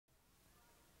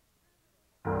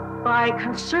By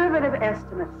conservative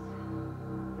estimates,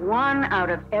 1 out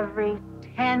of every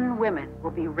 10 women will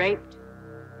be raped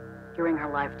during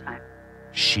her lifetime.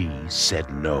 She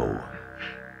said no. What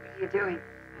are you doing?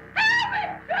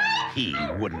 He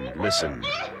wouldn't listen.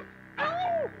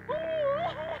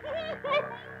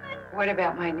 What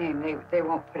about my name? They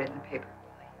won't put it in the paper.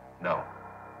 No.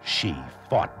 She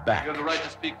fought back. You have the right to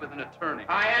speak with an attorney.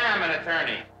 I am an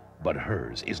attorney. But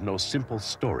hers is no simple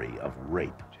story of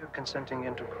rape. Did you have consenting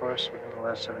intercourse within the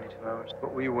last 72 hours?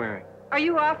 What were you wearing? Are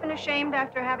you often ashamed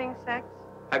after having sex?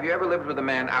 Have you ever lived with a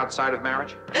man outside of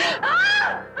marriage?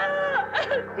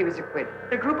 He was acquitted.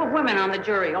 A group of women on the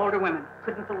jury, older women,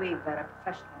 couldn't believe that a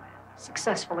professional man, a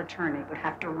successful attorney, would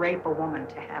have to rape a woman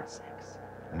to have sex.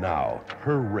 Now,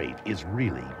 her rape is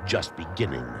really just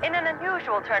beginning. In an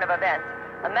unusual turn of events,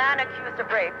 a man accused of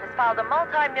rape has filed a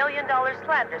multi-million-dollar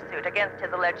slander suit against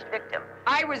his alleged victim.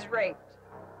 I was raped.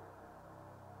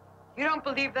 You don't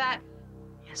believe that?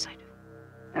 Yes, I do.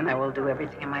 And I will do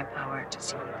everything in my power to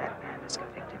see that that man is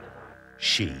convicted.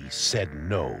 She said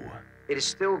no. It is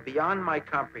still beyond my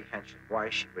comprehension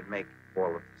why she would make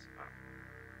all of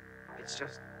this up.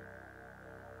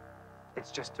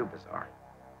 It's just too bizarre.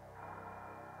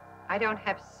 I don't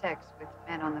have sex with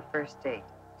men on the first date.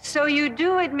 So you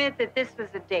do admit that this was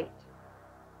a date?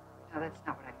 No, that's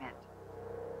not what I meant.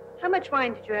 How much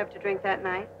wine did you have to drink that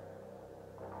night?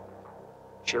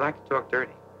 She liked to talk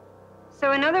dirty.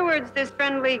 So in other words, this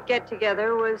friendly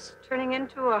get-together was turning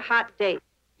into a hot date.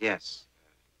 Yes.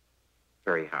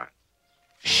 Very hot.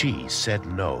 She said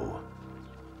no.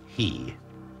 He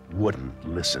wouldn't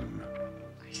listen.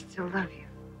 I still love you.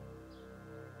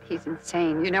 He's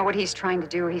insane. You know what he's trying to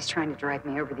do? He's trying to drive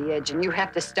me over the edge, and you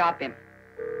have to stop him.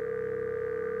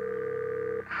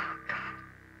 Oh, God.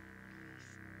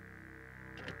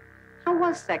 How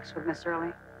was sex with Miss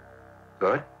Early?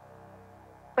 Good?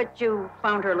 But you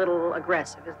found her a little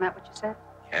aggressive, isn't that what you said?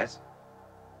 Yes.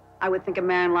 I would think a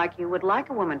man like you would like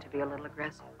a woman to be a little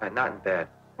aggressive. Not in bed.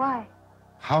 Why?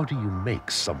 How do you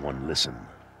make someone listen?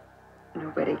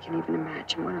 Nobody can even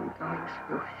imagine what I'm going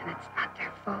through, and it's not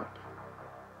their fault.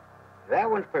 That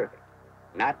one's perfect.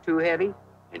 Not too heavy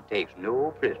and takes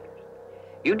no prisoners.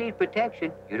 You need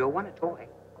protection. You don't want a toy.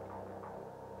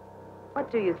 What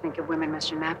do you think of women,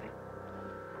 Mr. Knapping?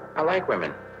 I like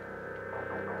women.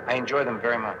 I enjoy them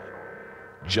very much.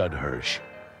 Judd Hirsch,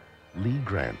 Lee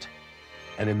Grant,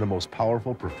 and in the most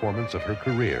powerful performance of her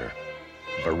career,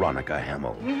 Veronica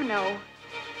Hamill. You know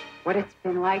what it's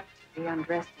been like to be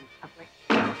undressed in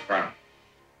public? Brown.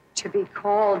 To be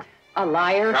called a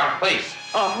liar? Brown, please.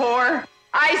 A whore?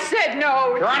 I said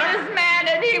no Your Honor. to this man,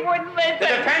 and he wouldn't listen. The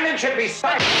defendant should be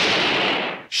silent.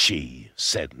 She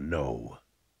said no.